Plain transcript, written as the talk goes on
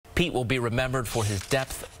Pete will be remembered for his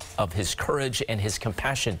depth of his courage and his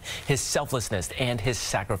compassion, his selflessness and his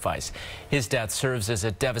sacrifice. His death serves as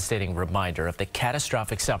a devastating reminder of the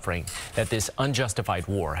catastrophic suffering that this unjustified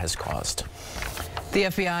war has caused. The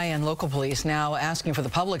FBI and local police now asking for the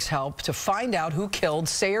public's help to find out who killed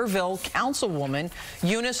Sayreville councilwoman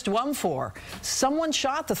Eunice Dwumfor. Someone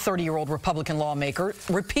shot the 30-year-old Republican lawmaker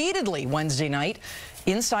repeatedly Wednesday night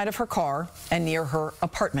inside of her car and near her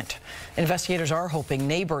apartment. Investigators are hoping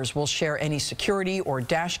neighbors will share any security or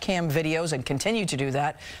dash cam videos and continue to do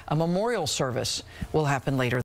that. A memorial service will happen later.